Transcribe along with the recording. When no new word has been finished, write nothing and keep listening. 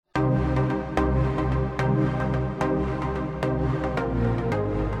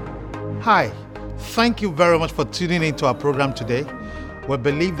Hi, thank you very much for tuning into our program today. We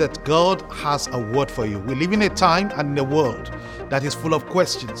believe that God has a word for you. We live in a time and in a world that is full of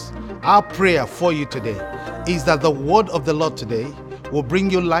questions. Our prayer for you today is that the word of the Lord today will bring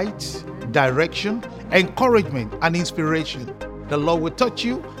you light, direction, encouragement, and inspiration. The Lord will touch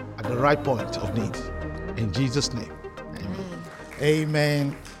you at the right point of need. In Jesus' name, amen.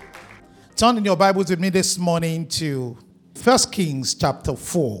 Amen. Turn in your Bibles with me this morning to 1 Kings chapter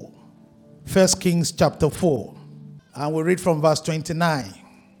 4. 1 Kings chapter 4. And we'll read from verse 29.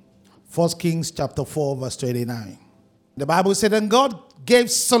 1 Kings chapter 4, verse 29. The Bible said, and God gave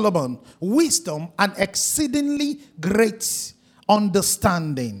Solomon wisdom and exceedingly great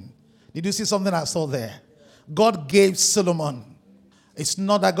understanding. Did you see something I saw there? God gave Solomon. It's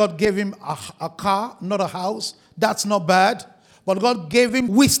not that God gave him a car, not a house. That's not bad. But God gave him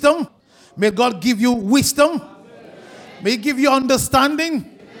wisdom. May God give you wisdom. May He give you understanding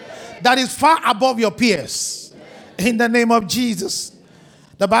that is far above your peers. In the name of Jesus.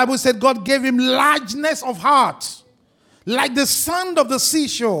 The Bible said God gave him largeness of heart, like the sand of the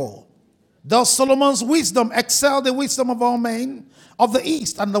seashore. Thus Solomon's wisdom excelled the wisdom of all men of the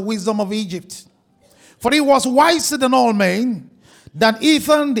east and the wisdom of Egypt. For he was wiser than all men, than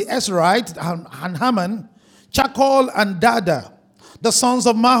Ethan the Ezrahite and Haman, Chakol and Dada, the sons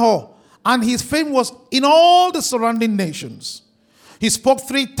of Mahor, and his fame was in all the surrounding nations. He spoke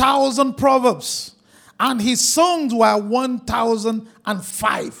 3,000 proverbs, and his songs were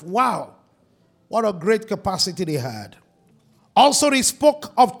 1,005. Wow. What a great capacity they had. Also he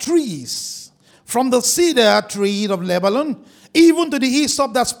spoke of trees, from the cedar tree of Lebanon, even to the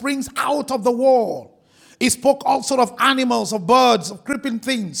hyssop that springs out of the wall. He spoke also of animals, of birds, of creeping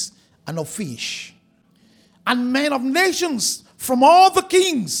things, and of fish. And men of nations from all the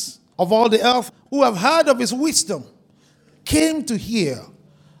kings of all the earth who have heard of his wisdom came to hear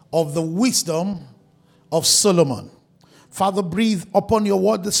of the wisdom of Solomon. Father, breathe upon your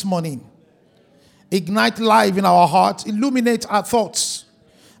word this morning. Ignite life in our hearts, illuminate our thoughts,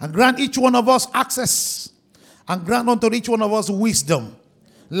 and grant each one of us access, and grant unto each one of us wisdom,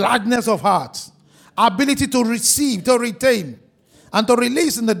 largeness of heart, ability to receive, to retain, and to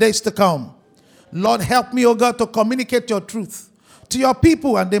release in the days to come. Lord, help me, O God, to communicate your truth to your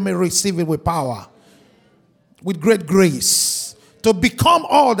people, and they may receive it with power, with great grace, to become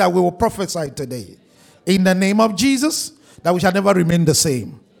all that we will prophesy today. In the name of Jesus, that we shall never remain the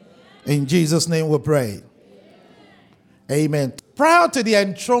same. In Jesus' name we pray. Amen. Prior to the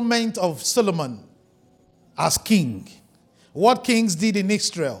enthronement of Solomon as king, what kings did in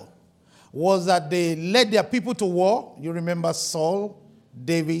Israel was that they led their people to war. You remember Saul,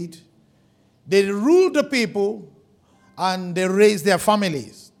 David. They ruled the people and they raised their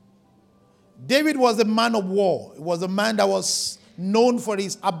families. David was a man of war. He was a man that was known for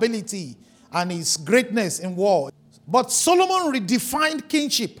his ability and his greatness in war. But Solomon redefined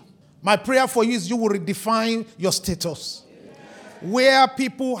kingship. My prayer for you is you will redefine your status. Where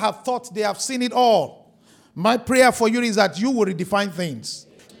people have thought they have seen it all, my prayer for you is that you will redefine things.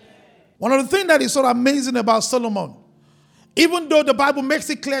 One of the things that is so amazing about Solomon, even though the Bible makes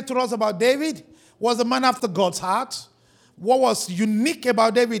it clear to us about David, was a man after God's heart. What was unique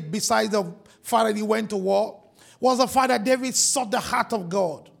about David, besides the fact that he went to war, was the fact that David sought the heart of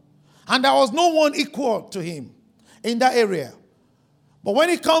God. And there was no one equal to him in that area. But when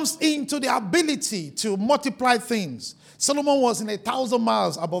it comes into the ability to multiply things, Solomon was in 1,000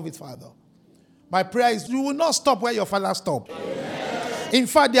 miles above his father. My prayer is you will not stop where your father stopped. Amen. In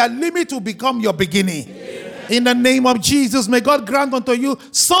fact, their limit will become your beginning. Amen. In the name of Jesus, may God grant unto you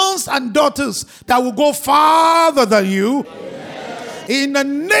sons and daughters that will go farther than you. Amen. In the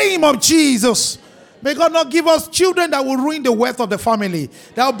name of Jesus, may God not give us children that will ruin the wealth of the family,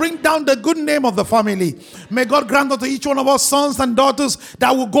 that will bring down the good name of the family. May God grant unto each one of us sons and daughters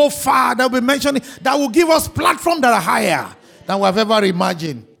that will go far, that will be mentioned, that will give us platforms that are higher than we have ever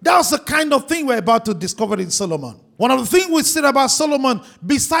imagined. That's the kind of thing we're about to discover in Solomon. One of the things we said about Solomon,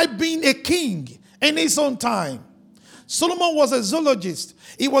 besides being a king in his own time, Solomon was a zoologist.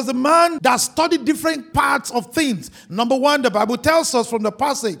 He was a man that studied different parts of things. Number one, the Bible tells us from the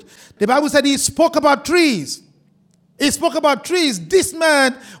passage, the Bible said he spoke about trees. He spoke about trees. This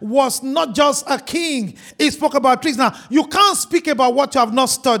man was not just a king. He spoke about trees. Now, you can't speak about what you have not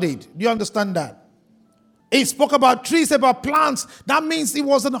studied. Do you understand that? He spoke about trees, about plants. That means he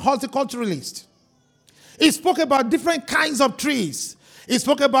was a horticulturalist. He spoke about different kinds of trees. He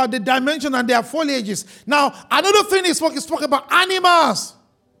spoke about the dimension and their foliages. Now, another thing he spoke about animals.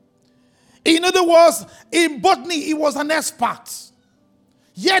 In other words, in botany, he was an expert.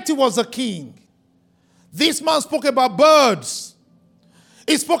 Yet he was a king. This man spoke about birds.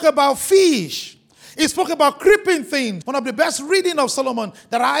 He spoke about fish. He spoke about creeping things. One of the best reading of Solomon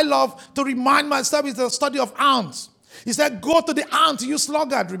that I love to remind myself is the study of ants. He said, go to the ant, you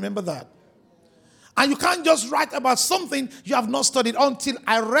sluggard. Remember that. And you can't just write about something you have not studied. Until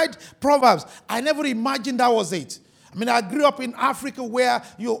I read Proverbs, I never imagined that was it. I mean, I grew up in Africa where,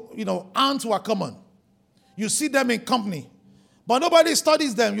 ants were common. You see them in company. But nobody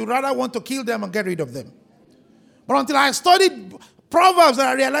studies them. You rather want to kill them and get rid of them. But until I studied Proverbs, and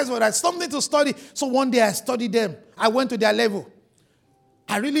I realized there's something to study. So one day I studied them. I went to their level.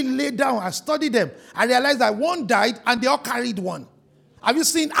 I really laid down. I studied them. I realized that one died and they all carried one. Have you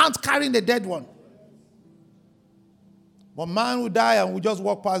seen ants carrying the dead one? But man will die and we just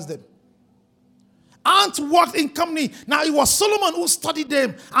walk past them. Ants walked in company. Now it was Solomon who studied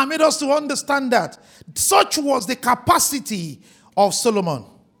them and made us to understand that. Such was the capacity of Solomon.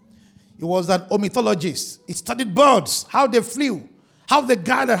 He was an ornithologist. He studied birds, how they flew, how they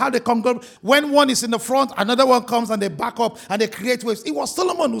gathered, how they congregate. When one is in the front, another one comes and they back up and they create waves. It was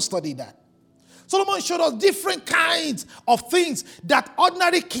Solomon who studied that. Solomon showed us different kinds of things that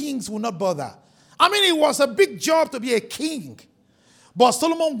ordinary kings would not bother. I mean, it was a big job to be a king. But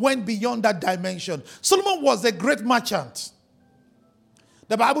Solomon went beyond that dimension. Solomon was a great merchant.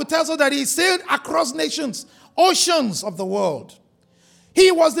 The Bible tells us that he sailed across nations, oceans of the world.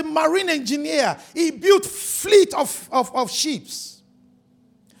 He was the marine engineer. He built fleet of ships.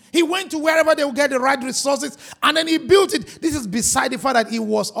 He went to wherever they would get the right resources, and then he built it. This is beside the fact that he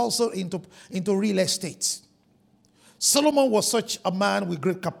was also into real estate. Solomon was such a man with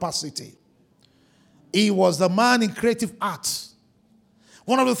great capacity. He was the man in creative art.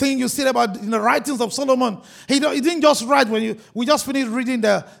 One of the things you see about in the writings of Solomon, he didn't just write we just finished reading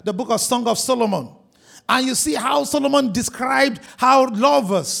the book of Song of Solomon. And you see how Solomon described how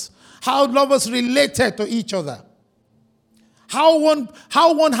lovers related to each other. How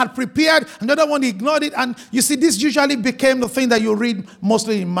one had prepared, another one ignored it. And you see, this usually became the thing that you read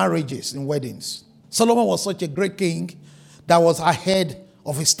mostly in marriages, in weddings. Solomon was such a great king that was ahead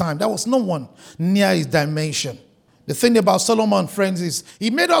of his time. There was no one near his dimension. The thing about Solomon, friends, is he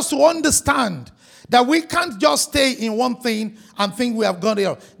made us to understand that we can't just stay in one thing and think we have gone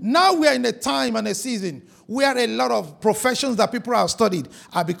there. Now we are in a time and a season where a lot of professions that people have studied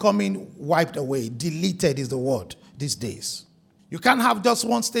are becoming wiped away. Deleted is the word these days. You can't have just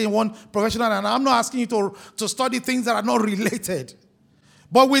one stay in one profession, and I'm not asking you to study things that are not related.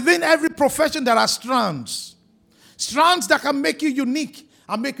 But within every profession there are strands. Strands that can make you unique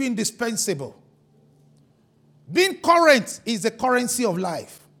and make you indispensable. Being current is the currency of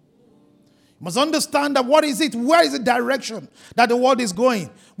life. You must understand that what is it? Where is the direction that the world is going?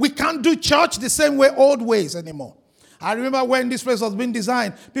 We can't do church the same way, old ways anymore. I remember when this place was being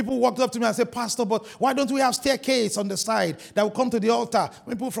designed, people walked up to me and said, Pastor, but why don't we have staircase on the side that will come to the altar?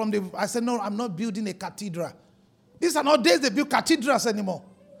 People I said, no, I'm not building a cathedral. These are not days they build cathedrals anymore.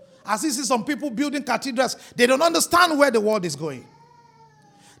 As you see some people building cathedrals, they don't understand where the world is going.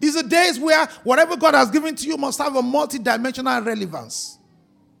 These are days where whatever God has given to you must have a multidimensional relevance.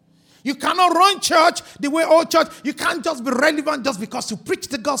 You cannot run church the way old church. You can't just be relevant just because you preach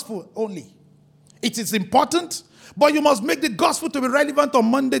the gospel only. It is important, but you must make the gospel to be relevant on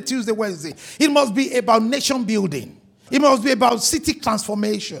Monday, Tuesday, Wednesday. It must be about nation building. It must be about city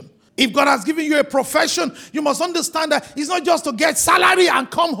transformation. If God has given you a profession, you must understand that it's not just to get salary and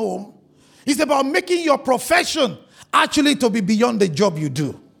come home. It's about making your profession actually to be beyond the job you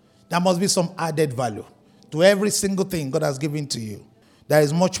do. There must be some added value to every single thing God has given to you. There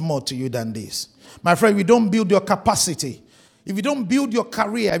is much more to you than this. My friend, if you don't build your capacity, if you don't build your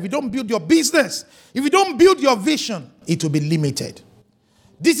career, if you don't build your business, if you don't build your vision, it will be limited.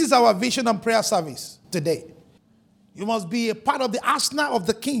 This is our vision and prayer service today. You must be a part of the arsenal of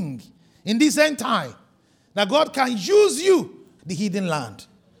the king in this end time, that God can use you, the hidden land.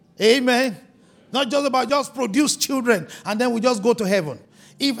 Amen. Not just about just produce children and then we just go to heaven.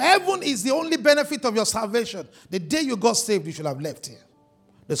 If heaven is the only benefit of your salvation, the day you got saved, you should have left here.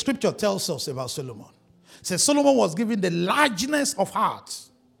 The scripture tells us about Solomon. It says Solomon was given the largeness of heart.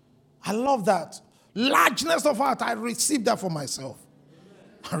 I love that. Largeness of heart. I received that for myself.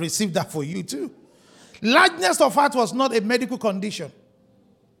 I received that for you too. Largeness of heart was not a medical condition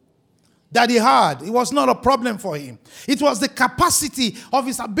that he had. It was not a problem for him. It was the capacity of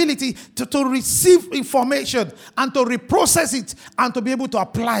his ability to receive information and to reprocess it and to be able to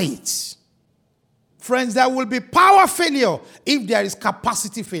apply it. Friends, there will be power failure if there is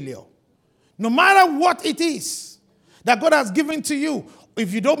capacity failure. No matter what it is that God has given to you,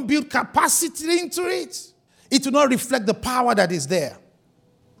 if you don't build capacity into it, it will not reflect the power that is there.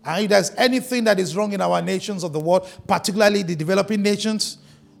 And if there's anything that is wrong in our nations of the world, particularly the developing nations,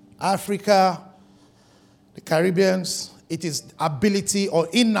 Africa, the Caribbeans, it is ability or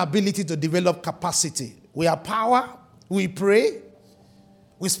inability to develop capacity. We have power, we pray,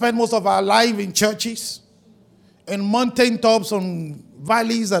 we spend most of our life in churches, in mountain tops, on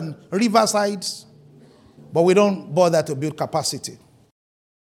valleys and riversides, but we don't bother to build capacity.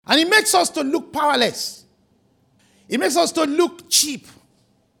 And it makes us to look powerless. It makes us to look cheap.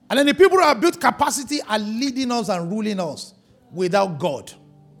 And then the people who have built capacity are leading us and ruling us without God.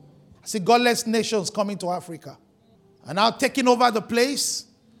 I see godless nations coming to Africa and now taking over the place.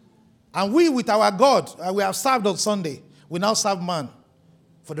 And we, with our God, we have served on Sunday, we now serve man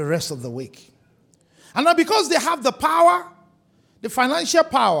for the rest of the week. And now because they have the power, the financial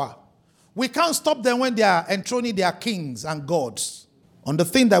power, we can't stop them when they are enthroning their kings and gods on the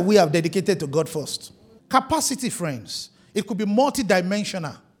thing that we have dedicated to God first. Capacity, friends, it could be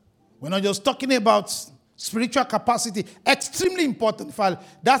multidimensional. We're not just talking about spiritual capacity, extremely important. In fact,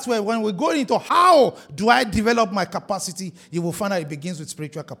 that's where when we go into how do I develop my capacity, you will find out it begins with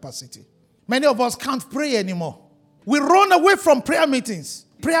spiritual capacity. Many of us can't pray anymore. We run away from prayer meetings.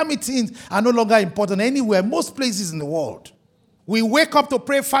 Prayer meetings are no longer important anywhere, most places in the world. We wake up to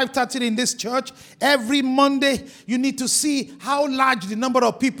pray 5:30 in this church. Every Monday, you need to see how large the number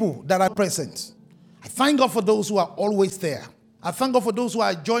of people that are present. I thank God for those who are always there. I thank God for those who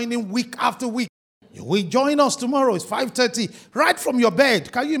are joining week after week. You will join us tomorrow. It's 5:30. Right from your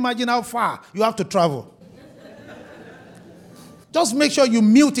bed. Can you imagine how far you have to travel? Just make sure you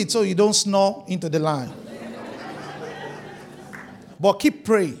mute it so you don't snore into the line. But keep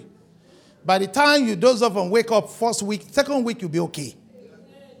praying. By the time you doze off and wake up first week, second week, you'll be okay.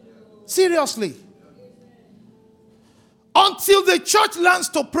 Seriously. Until the church learns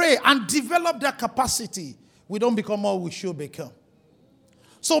to pray and develop their capacity, we don't become all we should become.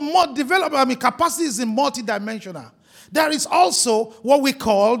 So capacity is multidimensional. There is also what we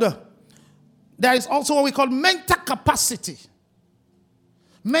call mental capacity.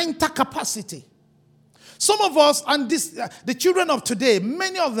 Mental capacity. Some of us, and the children of today,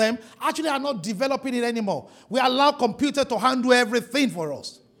 many of them actually are not developing it anymore. We allow computer to handle everything for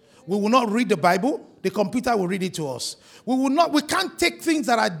us. We will not read the Bible. The computer will read it to us. We can't take things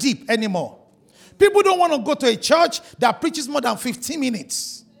that are deep anymore. People don't want to go to a church that preaches more than 15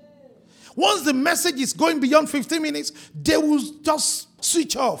 minutes. Once the message is going beyond 15 minutes, they will just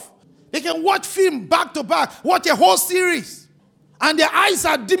switch off. They can watch film back to back, watch a whole series. And their eyes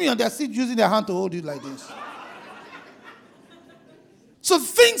are dimming and they're still using their hand to hold it like this. So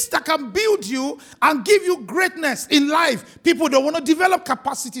things that can build you and give you greatness in life, people don't want to develop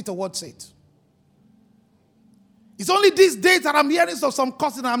capacity towards it. It's only these days that I'm hearing of some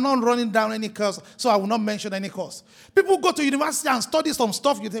courses and I'm not running down any course, so I will not mention any course. People go to university and study some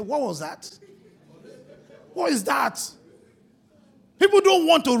stuff, you think, what was that? What is that? People don't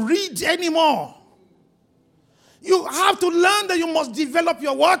want to read anymore. You have to learn that you must develop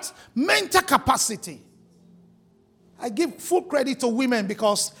your what? Mental capacity. I give full credit to women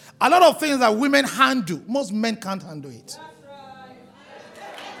because a lot of things that women handle, most men can't handle it.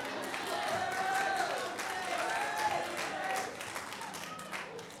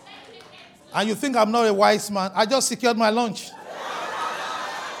 And you think I'm not a wise man? I just secured my lunch.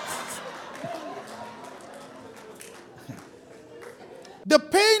 The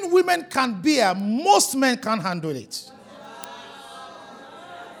pain women can bear, most men can't handle it.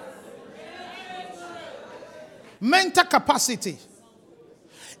 Mental capacity.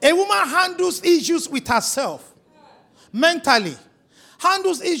 A woman handles issues with herself, mentally,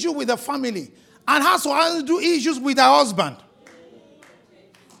 handles issues with the family, and has to handle issues with her husband.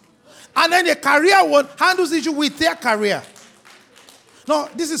 And then the career one handles issues with their career. No,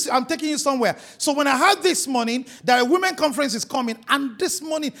 I'm taking you somewhere. So when I heard this morning that a women conference is coming, and this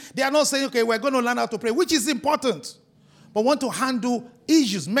morning they are not saying, okay, we're going to learn how to pray, which is important, but want to handle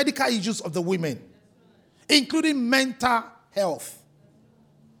issues, medical issues of the women, including mental health.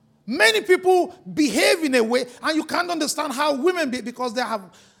 Many people behave in a way, and you can't understand how women behave because they have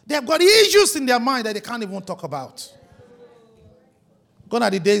got issues in their mind that they can't even talk about. Gone are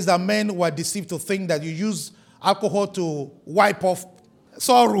the days that men were deceived to think that you use alcohol to wipe off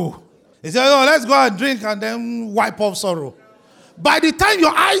sorrow. They say, oh, let's go and drink and then wipe off sorrow. By the time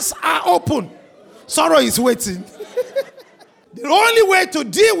your eyes are open, sorrow is waiting. The only way to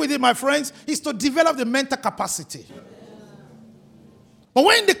deal with it, my friends, is to develop the mental capacity. But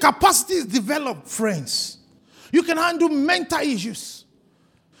when the capacity is developed, friends, you can handle mental issues.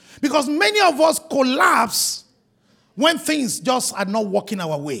 Because many of us collapse when things just are not working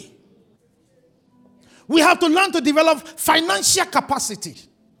our way. We have to learn to develop financial capacity.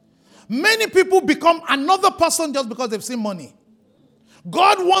 Many people become another person just because they've seen money.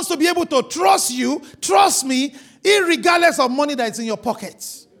 God wants to be able to trust you, trust me, irregardless of money that is in your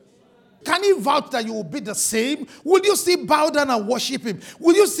pockets. Can he vouch that you will be the same? Will you still bow down and worship him?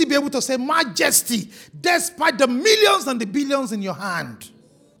 Will you still be able to say majesty despite the millions and the billions in your hand?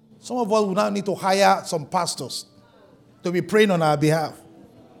 Some of us will now need to hire some pastors to be praying on our behalf.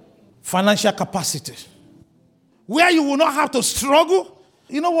 Financial capacity. Where you will not have to struggle.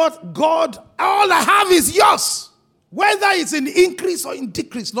 You know what? God, all I have is yours. Whether it's in increase or in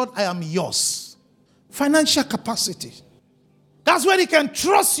decrease, Lord, I am yours. Financial capacity. That's when he can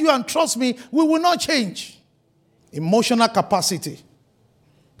trust you and trust me. We will not change. Emotional capacity.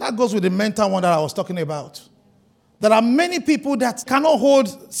 That goes with the mental one that I was talking about. There are many people that cannot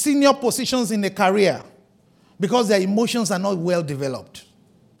hold senior positions in a career because their emotions are not well developed.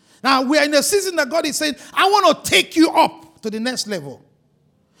 Now, we are in a season that God is saying, I want to take you up to the next level.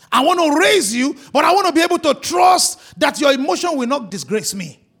 I want to raise you, but I want to be able to trust that your emotion will not disgrace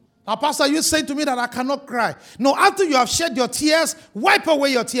me. Now, Pastor, you say to me that I cannot cry. No, after you have shed your tears, wipe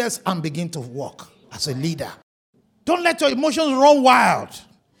away your tears and begin to walk as a leader. Don't let your emotions run wild.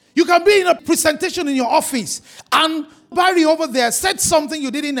 You can be in a presentation in your office and Barry over there said something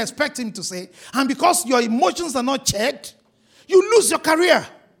you didn't expect him to say, and because your emotions are not checked, you lose your career.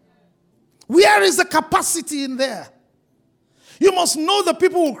 Where is the capacity in there? You must know the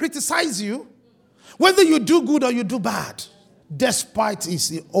people who criticize you, whether you do good or you do bad, despite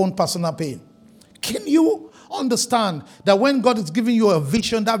his own personal pain. Can you understand that when God is giving you a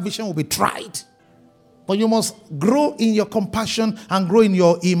vision, that vision will be tried? But you must grow in your compassion and grow in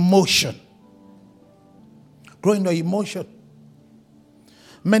your emotion. Grow in your emotion.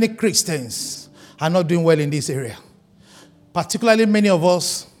 Many Christians are not doing well in this area. Particularly many of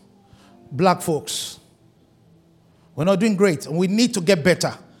us, black folks. We're not doing great, and we need to get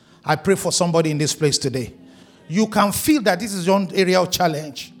better. I pray for somebody in this place today. You can feel that this is your own area of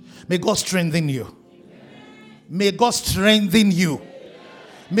challenge. May God strengthen you. May God strengthen you.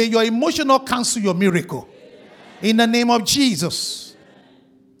 May your emotion not cancel your miracle. In the name of Jesus.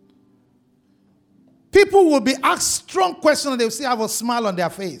 People will be asked strong questions and they will still have a smile on their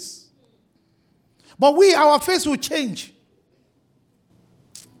face. But our face will change.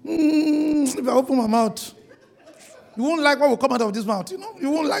 If I open my mouth, you won't like what will come out of this mouth. You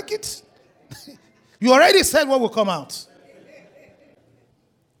won't like it. You already said what will come out.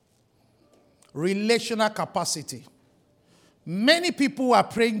 Relational capacity. Many people are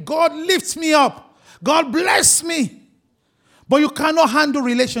praying, God lifts me up. God bless me. But you cannot handle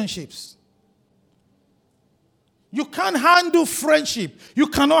relationships. You can't handle friendship. You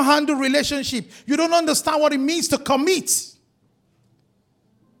cannot handle relationship. You don't understand what it means to commit.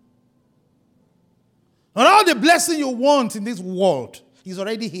 And all the blessing you want in this world is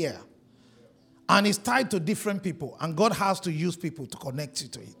already here. And it's tied to different people. And God has to use people to connect you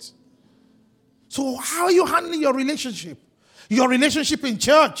to it. So how are you handling your relationship? Your relationship in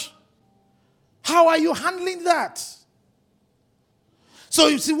church? How are you handling that? So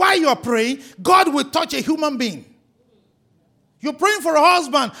you see, while you are praying, God will touch a human being. You're praying for a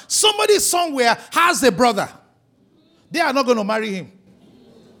husband. Somebody somewhere has a brother. They are not going to marry him.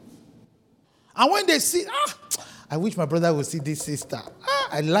 And when they see, I wish my brother would see this sister.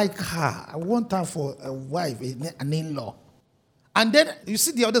 I like her. I want her for a wife, an in-law. And then you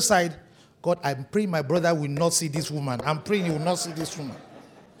see the other side. God, I'm praying my brother will not see this woman. I'm praying he will not see this woman.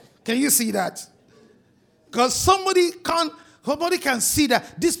 Can you see that? Because somebody can see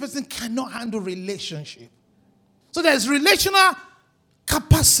that this person cannot handle relationship. So there's relational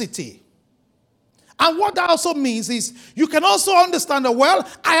capacity. And what that also means is you can also understand that, well,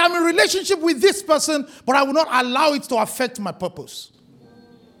 I am in a relationship with this person, but I will not allow it to affect my purpose.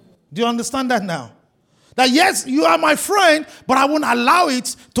 Do you understand that now? That yes, you are my friend, but I won't allow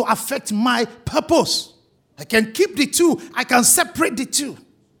it to affect my purpose. I can keep the two. I can separate the two.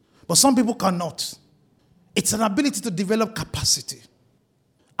 But some people cannot. It's an ability to develop capacity.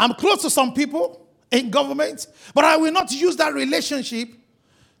 I'm close to some people in government, but I will not use that relationship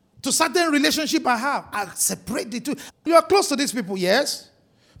to certain relationship I have. I separate the two. You are close to these people, yes,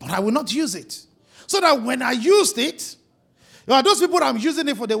 but I will not use it. So that when I used it, those people I'm using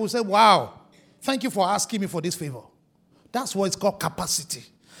it for, they will say, wow, thank you for asking me for this favor. That's what it's called capacity.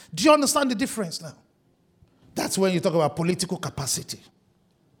 Do you understand the difference now? That's when you talk about political capacity.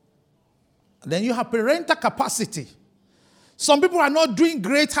 And then you have parental capacity. Some people are not doing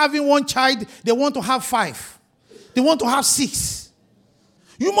great having one child. They want to have 5. They want to have 6.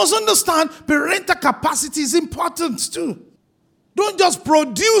 You must understand parental capacity is important too. Don't just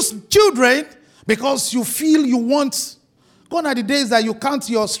produce children because you feel you want Gone are the days that you count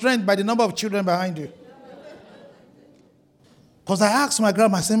your strength by the number of children behind you. Because I asked my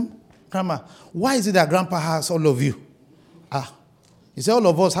grandma, I said, Grandma, why is it that Grandpa has all of you? He said all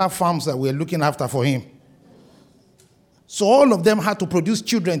of us have farms that we're looking after for him. So all of them had to produce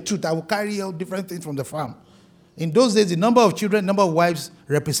children too that will carry out different things from the farm. In those days, the number of children, number of wives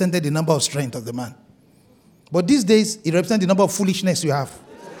represented the number of strength of the man. But these days, it represents the number of foolishness you have.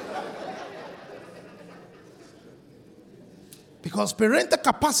 Because parental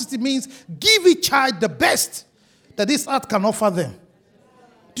capacity means give each child the best that this earth can offer them.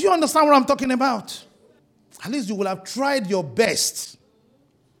 Do you understand what I'm talking about? At least you will have tried your best.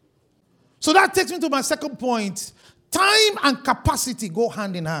 So that takes me to my second point. Time and capacity go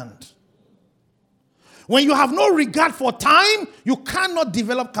hand in hand. When you have no regard for time, you cannot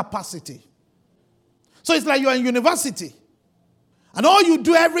develop capacity. So it's like you're in university. And all you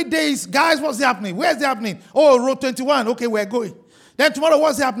do every day is, guys, what's happening? Where's it happening? Oh, road 21. Okay, we're going. Then tomorrow,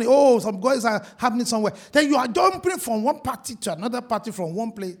 what's happening? Oh, some guys are happening somewhere. Then you are jumping from one party to another party, from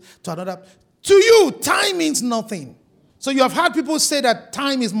one place to another. To you, time means nothing. So you have had people say that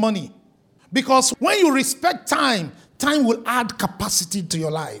time is money. Because when you respect time, time will add capacity to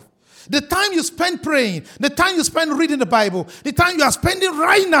your life. The time you spend praying, the time you spend reading the Bible, the time you are spending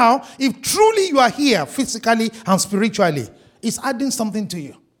right now, if truly you are here physically and spiritually, it's adding something to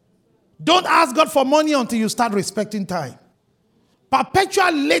you. Don't ask God for money until you start respecting time.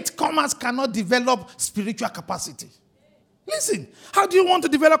 Perpetual latecomers cannot develop spiritual capacity. Listen, how do you want to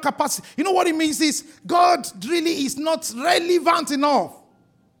develop capacity? You know what it means is God really is not relevant enough.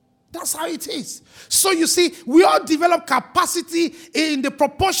 That's how it is. So you see, we all develop capacity in the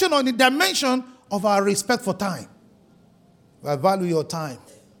proportion or in the dimension of our respect for time. If I value your time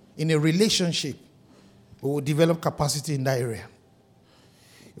in a relationship, we will develop capacity in that area.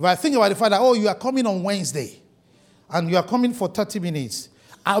 If I think about the fact that, you are coming on Wednesday and you are coming for 30 minutes,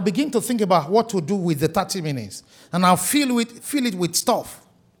 I'll begin to think about what to do with the 30 minutes. And I'll fill it with stuff.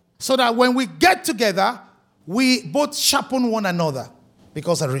 So that when we get together, we both sharpen one another.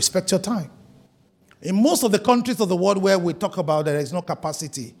 Because I respect your time. In most of the countries of the world where we talk about there is no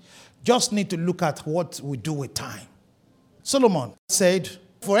capacity, just need to look at what we do with time. Solomon said,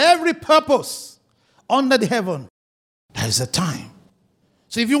 for every purpose under the heaven, there is a time.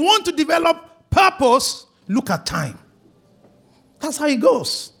 So if you want to develop purpose, look at time. That's how it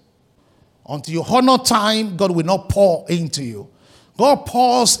goes. Until you honor time, God will not pour into you. God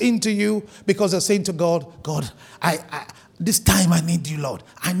pours into you because you're saying to God, God, this time I need you, Lord.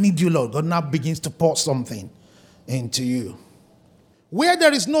 I need you, Lord. God now begins to pour something into you. Where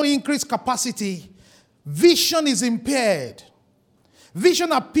there is no increased capacity, vision is impaired.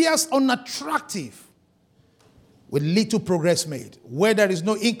 Vision appears unattractive with little progress made. Where there is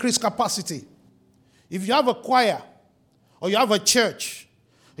no increased capacity. If you have a choir, or you have a church,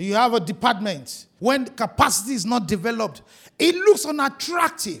 or you have a department, when capacity is not developed, it looks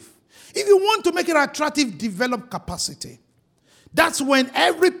unattractive. If you want to make it attractive, develop capacity. That's when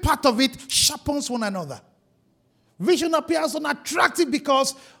every part of it sharpens one another. Vision appears unattractive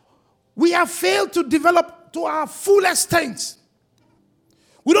because we have failed to develop to our full extent.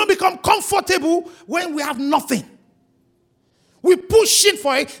 We don't become comfortable when we have nothing. We push in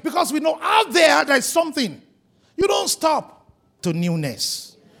for it because we know out there is something. You don't stop to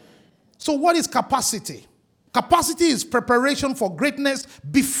newness. So what is capacity? Capacity is preparation for greatness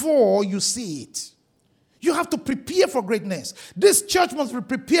before you see it. You have to prepare for greatness. This church must be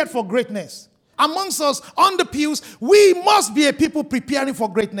prepared for greatness. Amongst us, on the pews, we must be a people preparing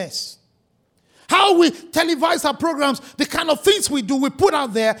for greatness. How we televise our programs, the kind of things we do, we put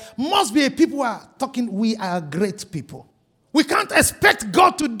out there, must be a people who are talking, we are great people. We can't expect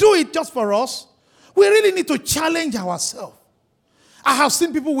God to do it just for us. We really need to challenge ourselves. I have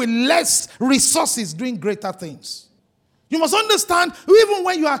seen people with less resources doing greater things. You must understand, even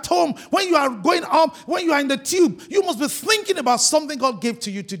when you are at home, when you are going home, when you are in the tube, you must be thinking about something God gave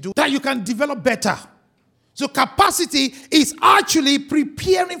to you to do that you can develop better. So capacity is actually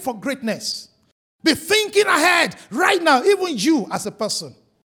preparing for greatness. Be thinking ahead right now, even you as a person.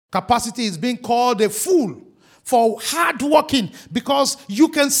 Capacity is being called a fool for hard working because you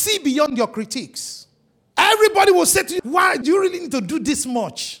can see beyond your critiques. Everybody will say to you, why do you really need to do this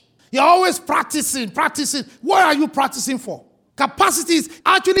much? You're always practicing. What are you practicing for? Capacity is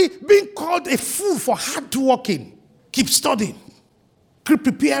actually being called a fool for hard working. Keep studying. Keep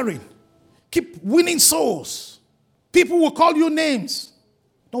preparing. Keep winning souls. People will call you names.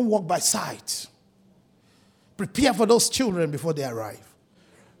 Don't walk by sight. Prepare for those children before they arrive.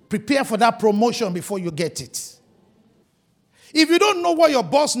 Prepare for that promotion before you get it. If you don't know what your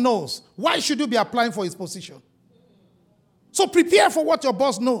boss knows, why should you be applying for his position? So prepare for what your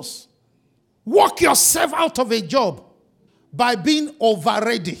boss knows. Work yourself out of a job by being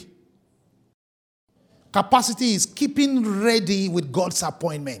over-ready. Capacity is keeping ready with God's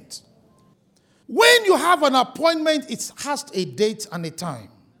appointment. When you have an appointment, it has a date and a time.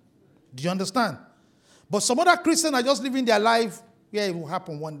 Do you understand? But some other Christians are just living their life where it will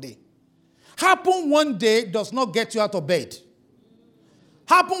happen one day. Happen one day does not get you out of bed.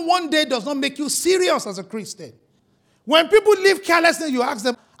 Happen one day does not make you serious as a Christian. When people live carelessly, you ask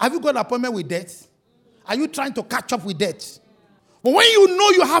them, have you got an appointment with death? Are you trying to catch up with death? But when you know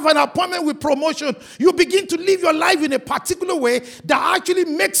you have an appointment with promotion, you begin to live your life in a particular way that actually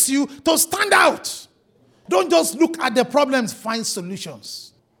makes you to stand out. Don't just look at the problems, find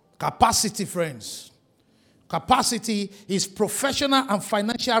solutions. Capacity, friends. Capacity is professional and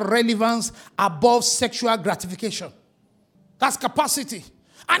financial relevance above sexual gratification. That's capacity.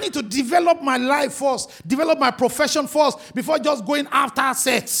 I need to develop my life first, develop my profession first, before just going after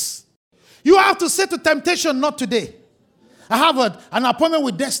sex. You have to say to temptation, not today. I have an appointment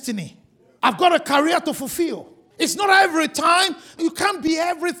with destiny. I've got a career to fulfill. It's not every time. You can't be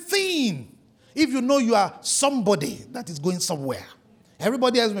everything if you know you are somebody that is going somewhere.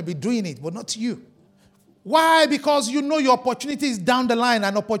 Everybody else may be doing it, but not you. Why? Because you know your opportunity is down the line,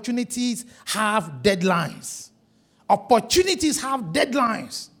 and opportunities have deadlines. Opportunities have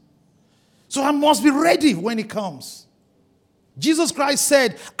deadlines. So I must be ready when it comes. Jesus Christ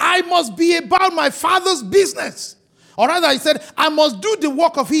said, I must be about my Father's business. Or rather, he said, I must do the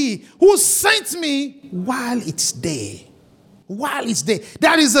work of he who sent me while it's day. While it's day.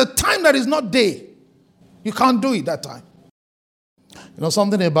 There is a time that is not day. You can't do it that time. You know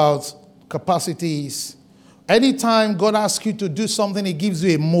something about capacities. Anytime God asks you to do something, he gives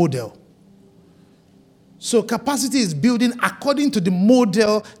you a model. So capacity is building according to the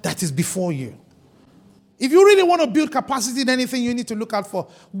model that is before you. If you really want to build capacity in anything, you need to look out for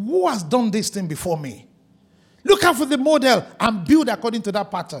who has done this thing before me. Look out for the model and build according to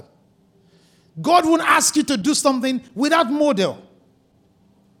that pattern. God won't ask you to do something without model.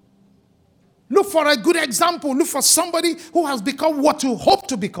 Look for a good example. Look for somebody who has become what you hope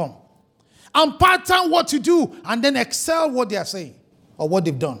to become. And pattern what you do and then excel what they are saying or what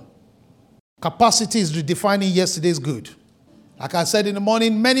they've done. Capacity is redefining yesterday's good. Like I said in the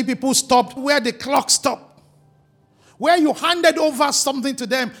morning, many people stopped where the clock stopped. Where you handed over something to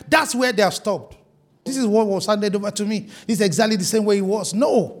them, that's where they have stopped. This is what was handed over to me. This is exactly the same way it was.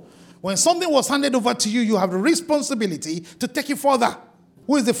 No. When something was handed over to you, you have the responsibility to take it further.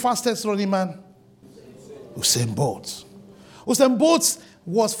 Who is the fastest running man? Usain Bolt. Usain Bolt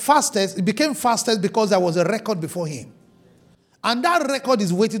was fastest. It became fastest because there was a record before him. And that record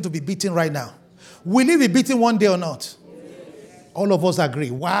is waiting to be beaten right now. Will it be beaten one day or not? All of us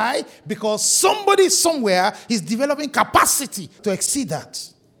agree. Why? Because somebody somewhere is developing capacity to exceed that.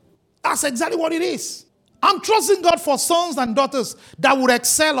 That's exactly what it is. I'm trusting God for sons and daughters that would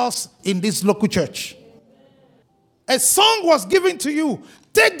excel us in this local church. A song was given to you.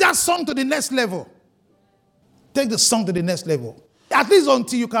 Take that song to the next level. Take the song to the next level. At least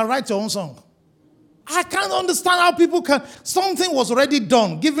until you can write your own song. I can't understand how people can. Something was already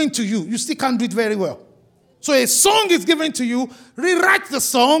done, given to you. You still can't do it very well. So a song is given to you. Rewrite the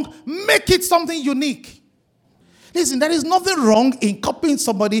song. Make it something unique. Listen, there is nothing wrong in copying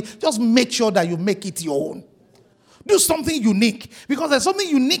somebody. Just make sure that you make it your own. Do something unique. Because there's something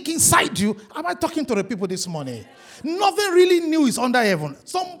unique inside you. Am I talking to the people this morning? Nothing really new is under heaven.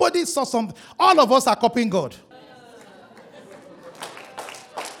 Somebody saw something. All of us are copying God.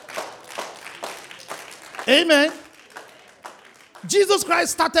 Amen. Jesus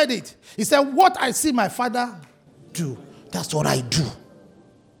Christ started it. He said, what I see my Father do, that's what I do.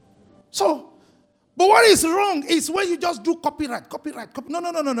 So, but what is wrong is when you just do copyright.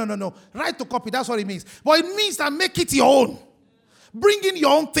 No. Right to copy, that's what it means. But it means that make it your own. Bring in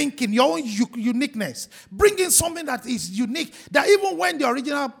your own thinking, your own uniqueness. Bring in something that is unique. That even when the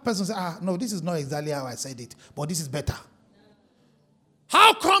original person says, no, this is not exactly how I said it, but this is better.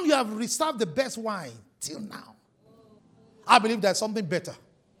 How come you have reserved the best wine till now? I believe there's something better.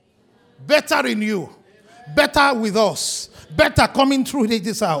 Better in you. Better with us. Better coming through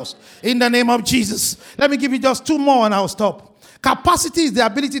this house. In the name of Jesus. Let me give you just two more and I'll stop. Capacity is the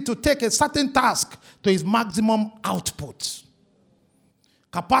ability to take a certain task to its maximum output.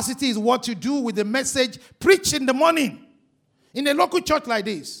 Capacity is what you do with the message preached in the morning in a local church like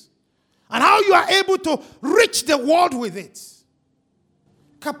this. And how you are able to reach the world with it.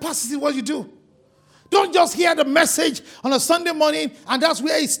 Capacity is what you do. Don't just hear the message on a Sunday morning and that's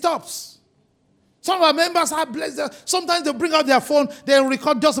where it stops. Some of our members are blessed. Sometimes they bring out their phone, they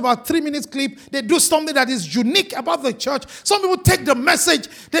record just about 3 minutes clip. They do something that is unique about the church. Some people take the message,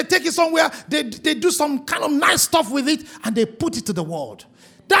 they take it somewhere, they do some kind of nice stuff with it, and they put it to the world.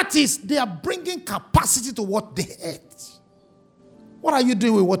 That is, they are bringing capacity to what they ate. What are you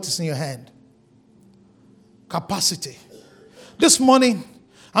doing with what is in your hand? Capacity. This morning,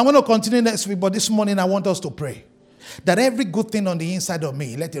 I'm going to continue next week, but this morning I want us to pray that every good thing on the inside of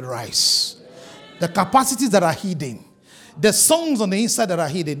me, let it rise. The capacities that are hidden, the songs on the inside that are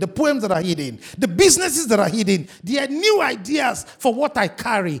hidden, the poems that are hidden, the businesses that are hidden, the new ideas for what I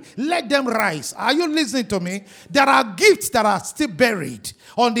carry, let them rise. Are you listening to me? There are gifts that are still buried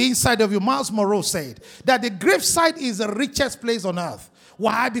on the inside of you. Miles Monroe said that the gravesite is the richest place on earth.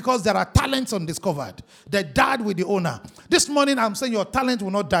 Why? Because there are talents undiscovered that died with the owner. This morning I'm saying your talent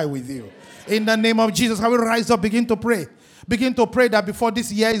will not die with you. In the name of Jesus, I will rise up, begin to pray. Begin to pray that before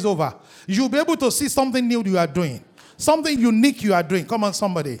this year is over, you'll be able to see something new you are doing. Something unique you are doing. Come on,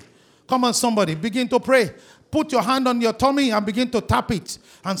 somebody. Come on, somebody. Begin to pray. Put your hand on your tummy and begin to tap it.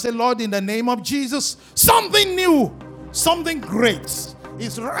 And say, Lord, in the name of Jesus, something new, something great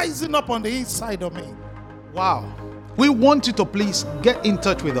is rising up on the inside of me. Wow. We want you to please get in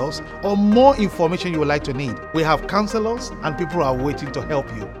touch with us or more information you would like to need. We have counselors and people are waiting to help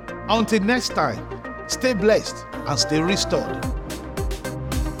you. Until next time, stay blessed and stay restored.